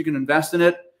customers, you can invest in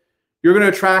it, you're going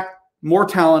to attract more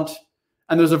talent.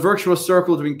 And there's a virtuous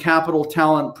circle between capital,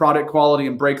 talent, product quality,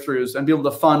 and breakthroughs, and be able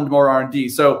to fund more R&D.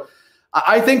 So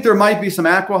I think there might be some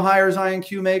acqui-hires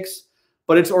IonQ makes,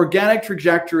 but its organic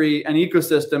trajectory and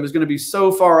ecosystem is going to be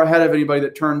so far ahead of anybody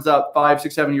that turns up 5,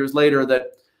 6, 7 years later that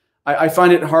I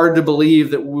find it hard to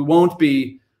believe that we won't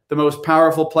be the most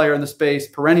powerful player in the space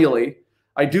perennially.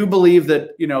 I do believe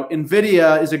that,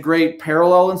 NVIDIA is a great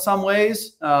parallel in some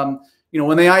ways.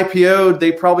 When they IPO'd,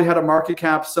 they probably had a market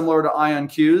cap similar to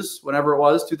IonQ's, whenever it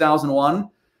was, 2001.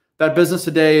 That business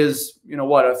today is, a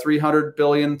 $300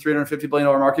 billion, $350 billion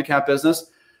market cap business.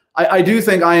 I do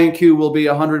think IonQ will be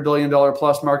a $100 billion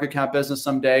plus market cap business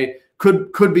someday.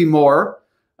 Could be more.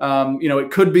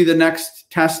 It could be the next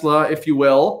Tesla, if you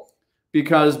will,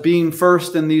 because being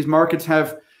first in these markets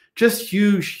have just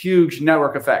huge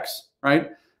network effects,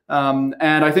 right? And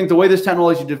I think the way this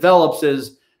technology develops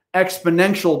is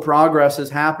exponential progress is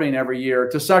happening every year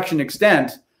to such an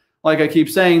extent, like I keep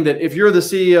saying, that if you're the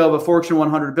CEO of a Fortune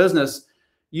 100 business,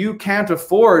 you can't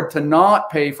afford to not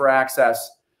pay for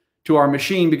access to our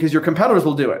machine because your competitors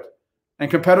will do it.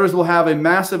 And competitors will have a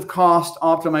massive cost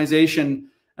optimization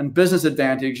and business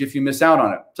advantage if you miss out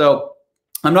on it. So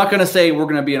I'm not going to say we're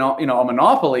going to be a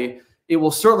monopoly. It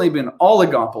will certainly be an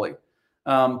oligopoly.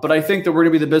 But I think that we're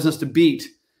going to be the business to beat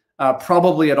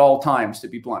probably at all times, to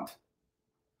be blunt.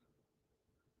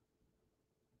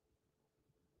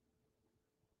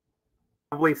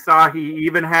 Probably saw he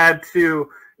even had to,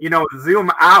 zoom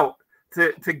out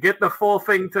to get the full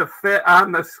thing to fit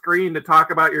on the screen to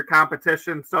talk about your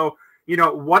competition. So,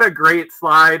 what a great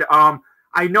slide.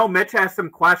 I know Mitch has some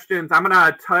questions. I'm going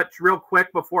to touch real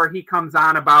quick before he comes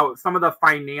on about some of the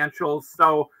financials.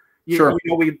 So, Sure.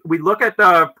 we look at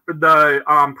the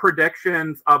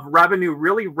predictions of revenue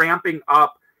really ramping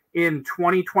up in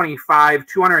 2025,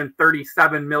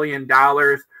 $237 million.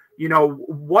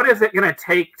 What is it going to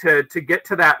take to get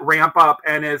to that ramp up?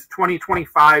 And is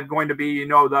 2025 going to be,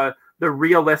 the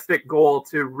realistic goal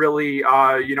to really,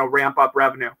 ramp up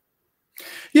revenue?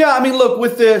 Yeah, I mean, look,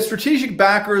 with the strategic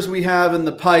backers we have in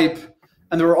the pipe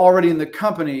and they're already in the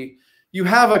company, you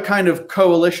have a kind of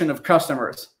coalition of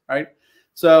customers, right?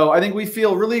 So I think we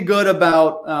feel really good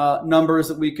about numbers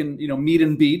that we can, meet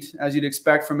and beat, as you'd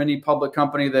expect from any public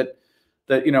company that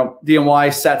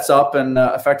DMYI sets up and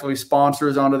effectively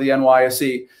sponsors onto the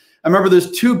NYSE. I remember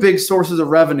there's two big sources of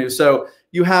revenue. So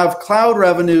you have cloud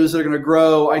revenues that are going to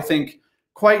grow, I think,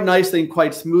 quite nicely and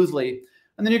quite smoothly.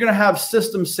 And then you're going to have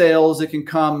system sales that can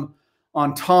come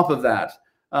on top of that.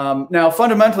 Now,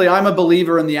 fundamentally, I'm a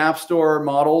believer in the App Store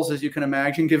models, as you can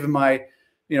imagine, given my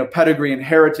pedigree and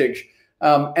heritage.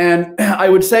 And I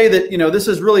would say that, this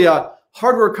is really a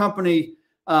hardware company,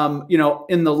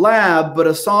 in the lab, but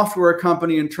a software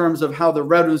company in terms of how the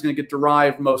revenue is going to get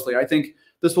derived mostly. I think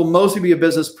this will mostly be a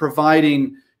business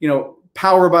providing,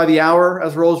 power by the hour,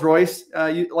 as Rolls-Royce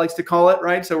likes to call it,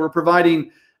 right? So we're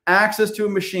providing access to a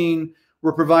machine.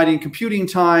 We're providing computing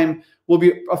time. We'll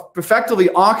be effectively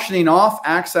auctioning off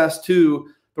access to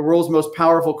the world's most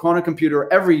powerful quantum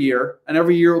computer every year. And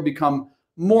every year will become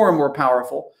more and more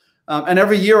powerful. And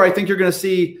every year, I think you're going to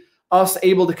see us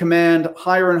able to command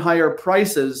higher and higher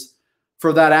prices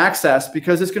for that access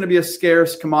because it's going to be a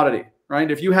scarce commodity,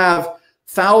 right? If you have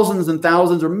thousands and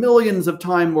thousands or millions of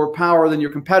times more power than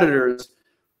your competitors,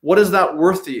 what is that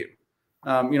worth to you?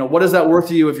 What is that worth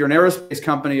to you if you're an aerospace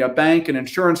company, a bank, an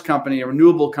insurance company, a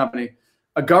renewable company,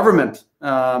 a government,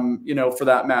 for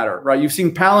that matter, right? You've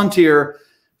seen Palantir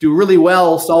do really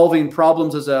well solving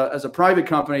problems as a private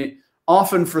company,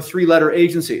 often for three-letter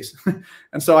agencies.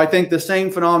 And so I think the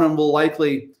same phenomenon will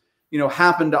likely,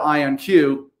 happen to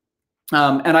IonQ.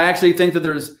 And I actually think that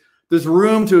there's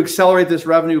room to accelerate this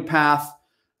revenue path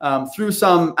through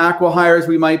some acqui-hires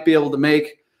we might be able to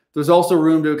make. There's also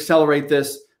room to accelerate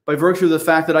this by virtue of the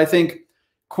fact that I think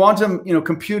quantum,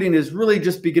 computing is really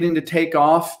just beginning to take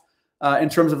off in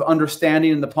terms of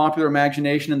understanding in the popular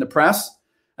imagination and the press.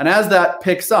 And as that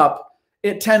picks up,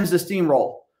 it tends to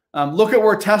steamroll. Look at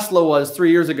where Tesla was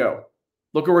 3 years ago.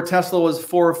 Look at where Tesla was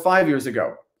 4 or 5 years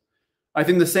ago. I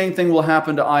think the same thing will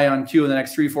happen to IonQ in the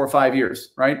next 3, 4, 5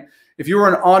 years, right? If you were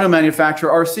an auto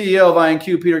manufacturer, our CEO of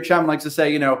IonQ, Peter Chapman, likes to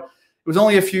say, it was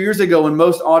only a few years ago when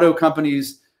most auto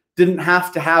companies didn't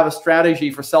have to have a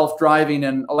strategy for self-driving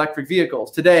and electric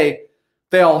vehicles. Today,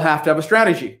 they all have to have a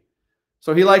strategy.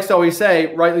 So he likes to always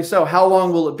say, rightly so, how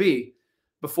long will it be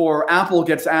before Apple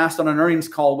gets asked on an earnings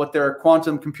call what their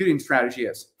quantum computing strategy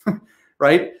is,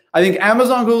 right? I think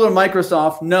Amazon, Google, and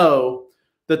Microsoft know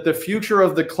that the future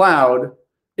of the cloud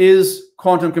is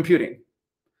quantum computing.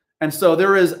 And so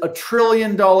there is $1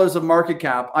 trillion of market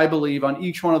cap, I believe, on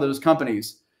each one of those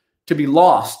companies to be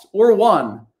lost or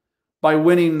won by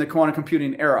winning the quantum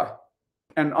computing era.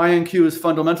 And IonQ is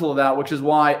fundamental to that, which is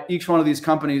why each one of these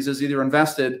companies is either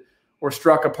invested or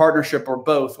struck a partnership or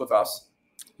both with us.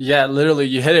 Yeah, literally,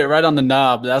 you hit it right on the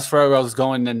knob. That's where I was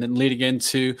going and then leading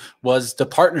into was the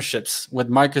partnerships with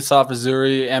Microsoft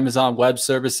Azure, Amazon Web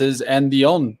Services, and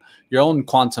your own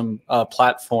quantum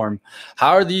platform.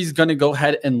 How are these going to go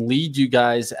ahead and lead you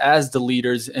guys as the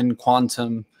leaders in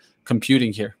quantum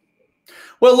computing here?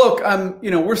 Well, look,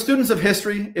 we're students of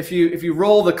history. If you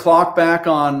roll the clock back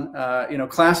on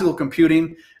classical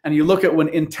computing, and you look at when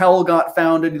Intel got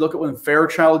founded, you look at when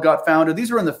Fairchild got founded. These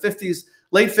were in the 50s.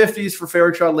 Late 50s for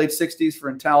Fairchild, late 60s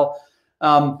for Intel.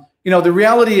 The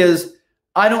reality is,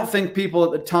 I don't think people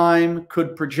at the time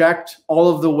could project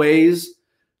all of the ways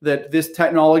that this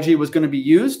technology was going to be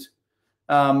used,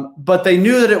 but they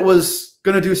knew that it was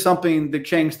going to do something that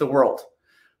changed the world.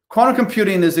 Quantum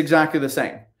computing is exactly the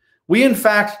same. We, in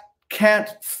fact, can't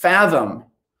fathom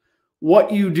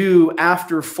what you do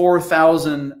after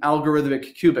 4,000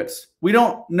 algorithmic qubits. We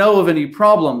don't know of any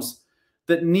problems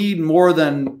that need more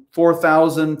than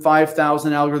 4,000,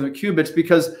 5,000 algorithmic qubits,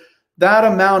 because that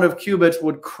amount of qubits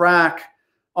would crack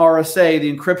RSA,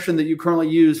 the encryption that you currently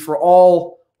use for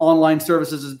all online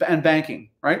services and banking,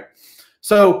 right?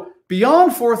 So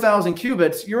beyond 4,000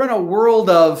 qubits, you're in a world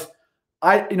of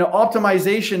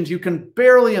optimizations you can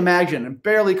barely imagine and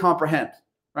barely comprehend,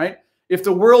 right? If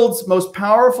the world's most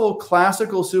powerful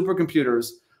classical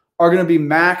supercomputers are going to be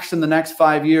maxed in the next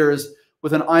 5 years,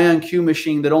 with an IonQ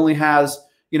machine that only has,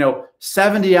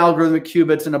 70 algorithmic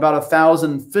qubits and about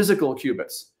 1,000 physical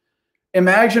qubits.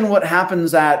 Imagine what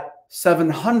happens at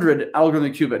 700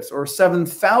 algorithmic qubits or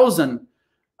 7,000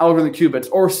 algorithmic qubits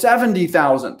or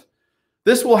 70,000.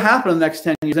 This will happen in the next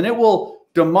 10 years, and it will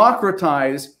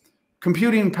democratize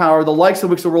computing power, the likes of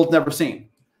which the world's never seen.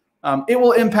 It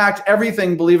will impact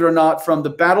everything, believe it or not, from the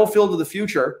battlefield of the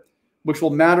future, which will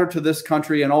matter to this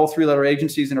country and all three-letter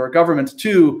agencies in our governments,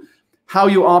 to how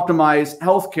you optimize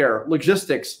healthcare,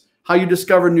 logistics, how you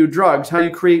discover new drugs, how you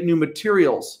create new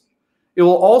materials. It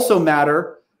will also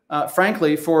matter,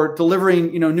 frankly, for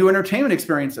delivering, new entertainment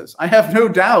experiences. I have no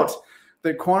doubt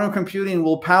that quantum computing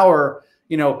will power,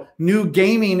 new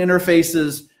gaming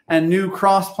interfaces and new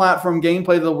cross-platform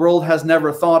gameplay that the world has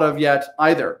never thought of yet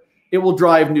either. It will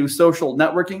drive new social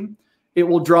networking. It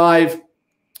will drive,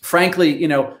 frankly,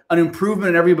 an improvement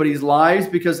in everybody's lives,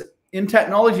 because in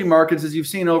technology markets, as you've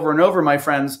seen over and over, my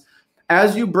friends,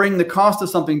 as you bring the cost of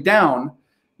something down,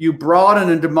 you broaden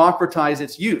and democratize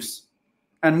its use.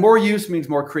 And more use means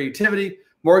more creativity.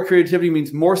 More creativity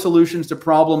means more solutions to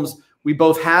problems we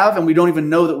both have and we don't even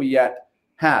know that we yet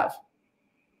have.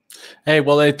 Hey,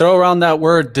 well, they throw around that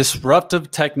word disruptive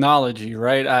technology,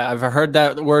 right? I've heard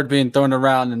that word being thrown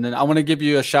around, and then I want to give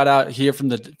you a shout out here from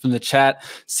the chat.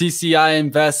 CCI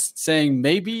Invest saying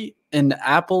maybe an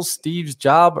Apple Steve's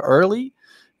job early.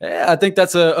 Yeah, I think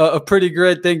that's a pretty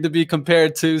great thing to be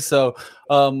compared to. So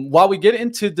while we get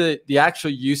into the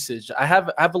actual usage, I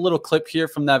have a little clip here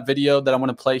from that video that I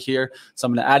want to play here. So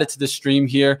I'm going to add it to the stream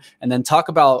here and then talk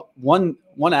about one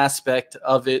aspect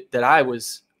of it that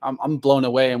I'm blown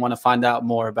away and want to find out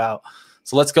more about.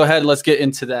 So let's go ahead and let's get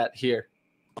into that here.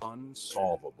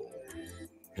 Unsolvable.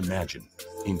 Imagine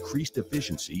increased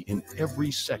efficiency in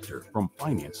every sector, from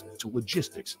finance to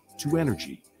logistics to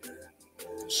energy.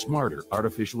 Smarter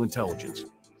artificial intelligence.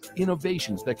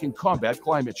 Innovations that can combat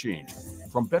climate change,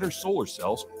 from better solar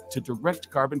cells to direct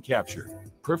carbon capture.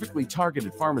 Perfectly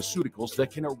targeted pharmaceuticals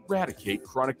that can eradicate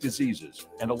chronic diseases.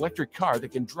 An electric car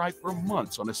that can drive for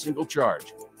months on a single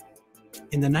charge.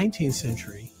 In the 19th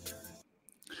century.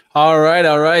 All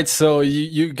right. So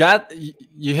you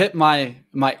hit my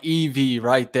EV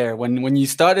right there. When you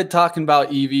started talking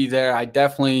about EV there, I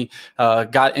definitely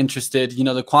got interested.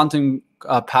 The quantum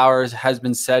powers has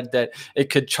been said that it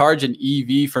could charge an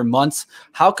EV for months.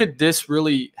 How could this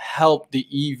really help the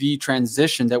EV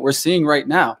transition that we're seeing right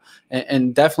now?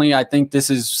 And definitely, I think this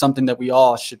is something that we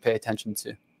all should pay attention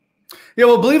to. Yeah,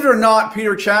 well, believe it or not,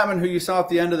 Peter Chapman, who you saw at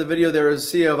the end of the video there, is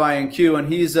CEO of IonQ,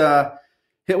 and he's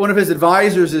one of his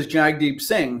advisors is Jagdeep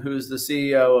Singh, who's the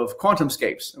CEO of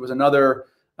QuantumScapes. It was another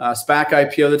SPAC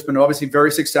IPO that's been obviously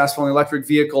very successful in the electric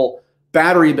vehicle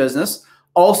battery business.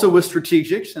 Also with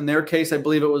strategics. In their case, I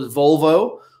believe it was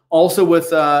Volvo. Also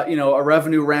with a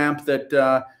revenue ramp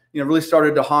that really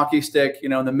started to hockey stick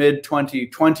in the mid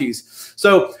 2020s.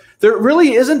 So there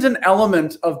really isn't an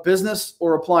element of business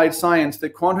or applied science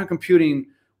that quantum computing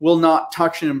will not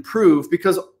touch and improve,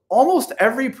 because almost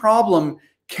every problem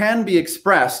can be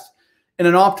expressed in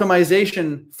an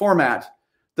optimization format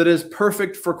that is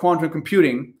perfect for quantum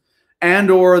computing,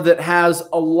 and or that has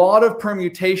a lot of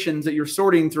permutations that you're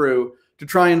sorting through to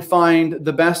try and find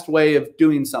the best way of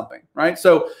doing something, right?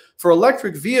 So for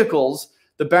electric vehicles,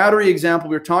 the battery example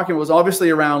we were talking about was obviously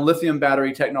around lithium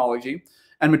battery technology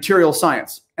and material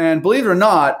science. And believe it or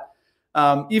not,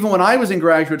 even when I was in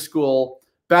graduate school,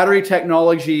 battery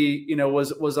technology,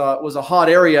 was a hot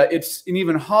area. It's an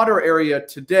even hotter area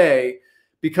today,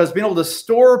 because being able to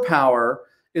store power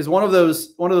is one of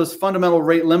those fundamental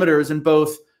rate limiters in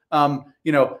both,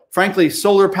 frankly,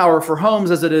 solar power for homes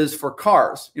as it is for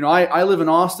cars. I live in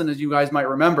Austin, as you guys might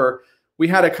remember. We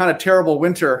had a kind of terrible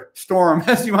winter storm,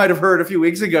 as you might have heard a few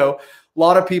weeks ago. A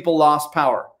lot of people lost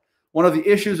power. One of the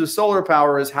issues with solar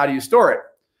power is, how do you store it?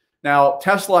 Now,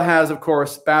 Tesla has, of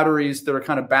course, batteries that are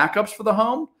kind of backups for the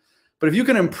home. But if you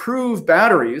can improve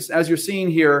batteries, as you're seeing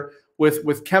here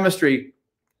with chemistry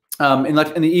in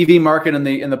the EV market and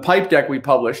in the pipe deck we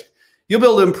published, you'll be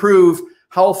able to improve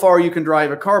how far you can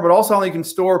drive a car, but also how you can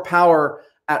store power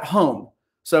at home.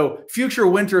 So future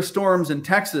winter storms in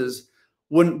Texas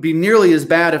wouldn't be nearly as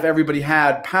bad if everybody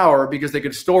had power, because they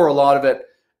could store a lot of it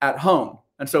at home.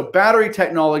 And so battery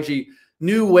technology,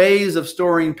 new ways of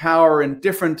storing power in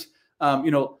different,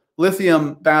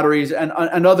 lithium batteries and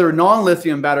other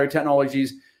non-lithium battery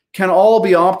technologies can all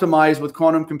be optimized with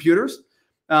quantum computers.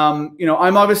 I'm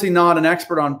obviously not an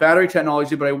expert on battery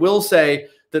technology, but I will say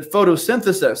that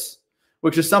photosynthesis,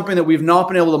 which is something that we've not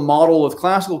been able to model with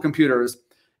classical computers,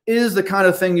 is the kind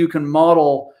of thing you can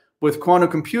model with quantum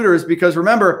computers. Because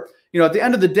remember, at the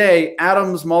end of the day,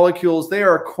 atoms, molecules, they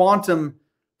are quantum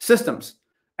systems.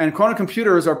 And quantum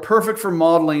computers are perfect for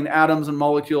modeling atoms and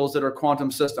molecules that are quantum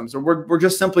systems. Or we're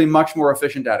just simply much more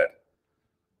efficient at it.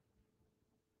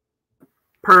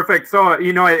 Perfect. So,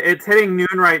 it's hitting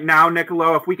noon right now,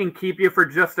 Niccolo. If we can keep you for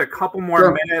just a couple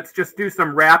more minutes, just do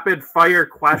some rapid fire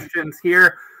questions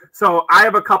here. So I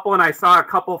have a couple, and I saw a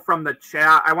couple from the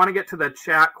chat. I want to get to the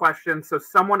chat questions. So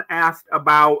someone asked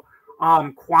about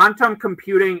quantum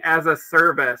computing as a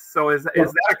service. So is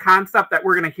that a concept that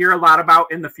we're going to hear a lot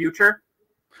about in the future?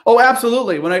 Oh,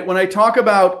 absolutely. When I talk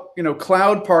about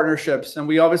cloud partnerships, and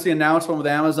we obviously announced one with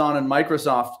Amazon and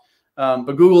Microsoft,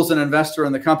 but Google's an investor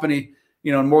in the company,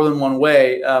 in more than one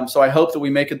way. So I hope that we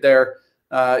make it there,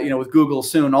 with Google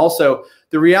soon. Also,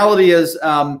 the reality is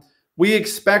we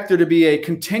expect there to be a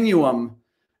continuum,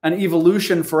 an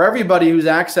evolution for everybody who's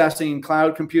accessing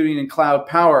cloud computing and cloud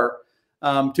power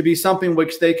to be something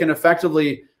which they can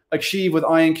effectively achieve with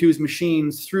IonQ's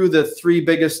machines through the 3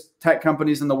 biggest tech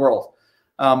companies in the world.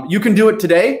 You can do it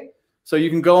today. So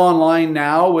you can go online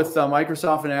now with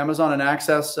Microsoft and Amazon and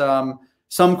access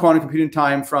some quantum computing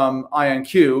time from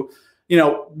IonQ.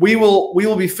 We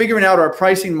will be figuring out our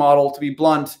pricing model, to be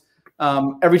blunt,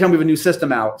 every time we have a new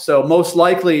system out. So most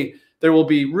likely there will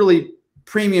be really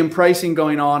premium pricing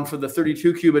going on for the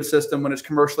 32 qubit system when it's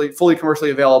fully commercially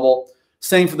available.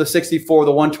 Same for the 64,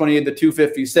 the 128, the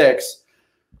 256.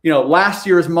 Last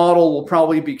year's model will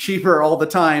probably be cheaper all the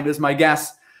time, is my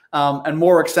guess, and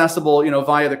more accessible,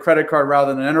 via the credit card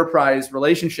rather than an enterprise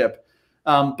relationship.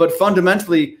 But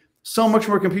fundamentally, so much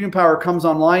more computing power comes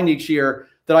online each year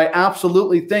that I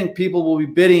absolutely think people will be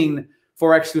bidding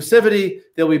for exclusivity.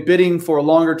 They'll be bidding for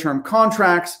longer term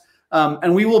contracts.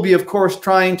 And we will be, of course,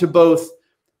 trying to both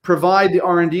provide the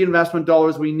R&D investment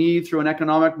dollars we need through an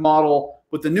economic model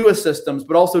with the newest systems,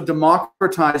 but also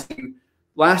democratizing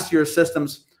last year's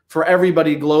systems for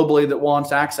everybody globally that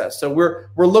wants access. So we're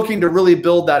looking to really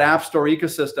build that app store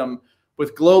ecosystem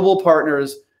with global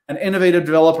partners and innovative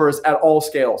developers at all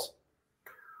scales.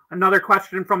 Another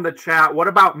question from the chat. What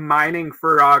about mining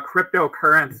for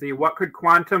cryptocurrency? What could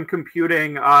quantum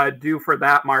computing do for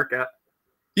that market?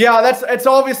 Yeah, it's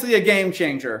obviously a game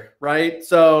changer, right?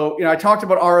 So, I talked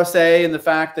about RSA and the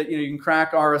fact that, you can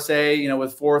crack RSA,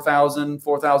 with 4,000,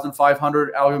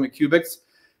 4,500 algorithmic qubits.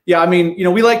 Yeah,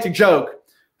 we like to joke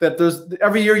that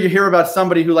every year you hear about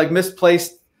somebody who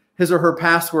misplaced his or her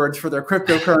passwords for their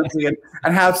cryptocurrency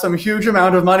and have some huge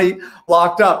amount of money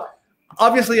locked up.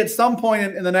 Obviously, at some point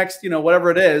in the next,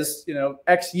 whatever it is,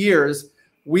 X years,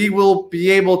 we will be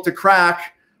able to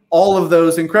crack all of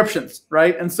those encryptions,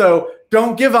 right? And so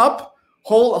don't give up.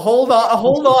 Hold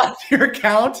on to your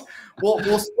account.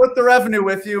 We'll split the revenue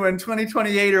with you in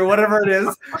 2028 or whatever it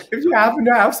is. If you happen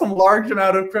to have some large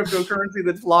amount of cryptocurrency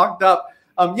that's locked up.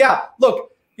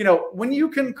 Look, when you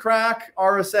can crack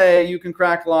RSA, you can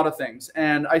crack a lot of things.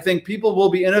 And I think people will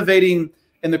be innovating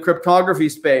in the cryptography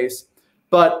space,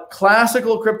 but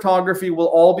classical cryptography will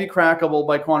all be crackable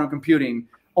by quantum computing.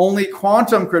 Only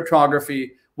quantum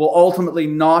cryptography will ultimately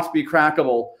not be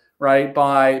crackable, right,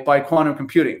 by quantum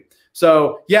computing.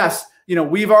 So yes,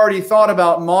 we've already thought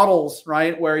about models,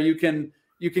 right, where you can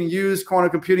use quantum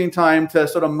computing time to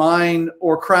sort of mine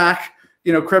or crack,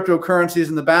 cryptocurrencies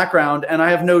in the background. And I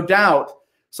have no doubt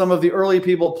some of the early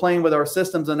people playing with our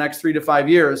systems in the next 3 to 5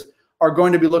 years are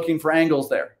going to be looking for angles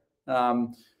there.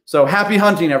 So happy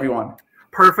hunting, everyone.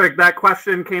 Perfect. That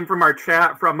question came from our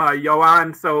chat from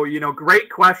Johan. So, great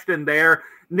question there.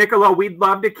 Niccolo, we'd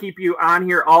love to keep you on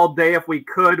here all day if we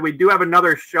could. We do have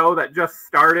another show that just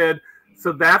started.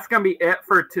 So that's going to be it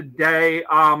for today.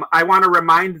 I want to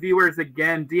remind viewers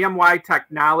again, DMYI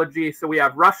Technology. So we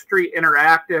have Rush Street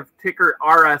Interactive, ticker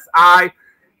RSI,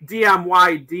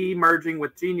 DMYD merging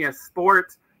with Genius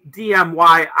Sports,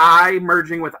 DMYI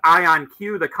merging with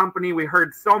IonQ, the company we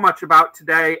heard so much about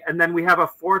today. And then we have a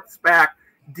fourth SPAC,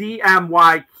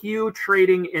 DMYQ,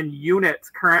 trading in units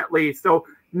currently. So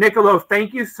Niccolo,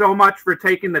 thank you so much for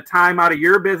taking the time out of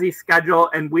your busy schedule,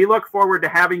 and we look forward to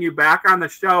having you back on the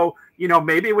show,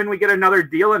 maybe when we get another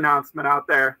deal announcement out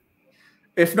there.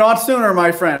 If not sooner,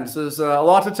 my friends. There's a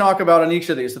lot to talk about on each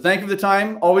of these. So thank you for the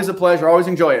time. Always a pleasure. Always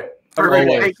enjoy it.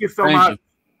 Thank you so much.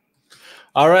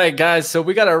 All right, guys. So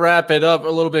we got to wrap it up a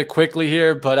little bit quickly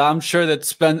here, but I'm sure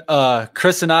that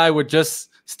Chris and I would just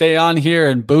stay on here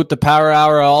and boot the power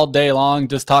hour all day long,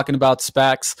 just talking about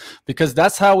SPACs, because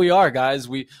that's how we are, guys.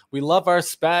 We love our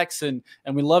SPACs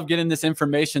and we love getting this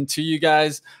information to you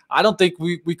guys. I don't think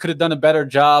we could have done a better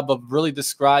job of really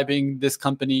describing this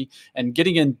company and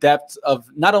getting in depth of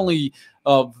not only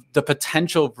of the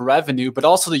potential of revenue, but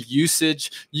also the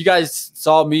usage. You guys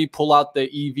saw me pull out the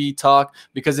EV talk,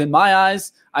 because in my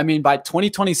eyes, by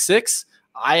 2026,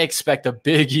 I expect a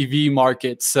big EV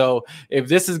market. So if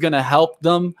this is going to help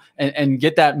them and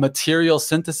get that material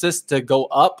synthesis to go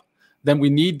up, then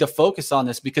we need to focus on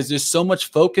this, because there's so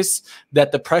much focus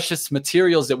that the precious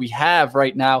materials that we have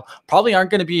right now probably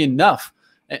aren't going to be enough.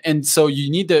 And so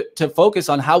you need to focus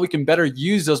on how we can better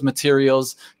use those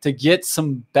materials to get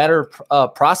some better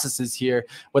processes here,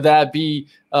 whether that be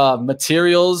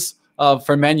materials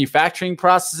for manufacturing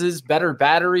processes, better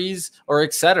batteries, or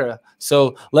etc.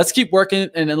 So let's keep working,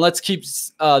 and then let's keep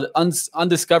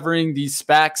undiscovering these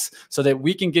SPACs so that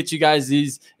we can get you guys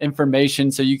these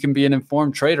information so you can be an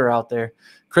informed trader out there.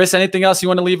 Chris, anything else you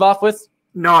want to leave off with?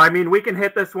 No, I mean, we can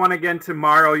hit this one again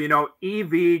tomorrow, you know,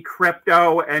 EV,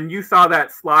 crypto, and you saw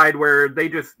that slide where they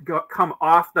just come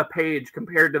off the page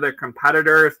compared to their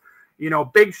competitors. You know,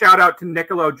 big shout out to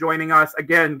Nicolo joining us.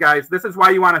 Again, guys, this is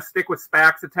why you want to stick with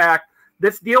SPACs Attack.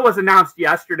 This deal was announced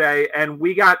yesterday, and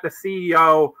we got the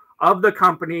CEO of the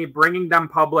company bringing them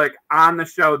public on the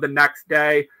show the next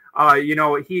day. You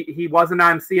know, he wasn't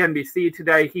on CNBC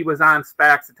today. He was on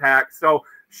SPACs Attack. So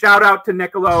shout out to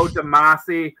Nicolo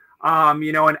Damasi.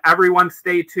 You know, and everyone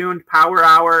stay tuned. Power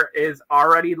Hour is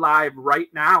already live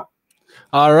right now.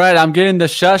 All right, I'm getting the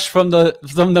shush from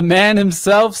the man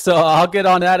himself, so I'll get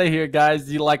on out of here,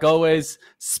 guys. You, like always,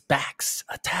 SPACs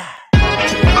Attack.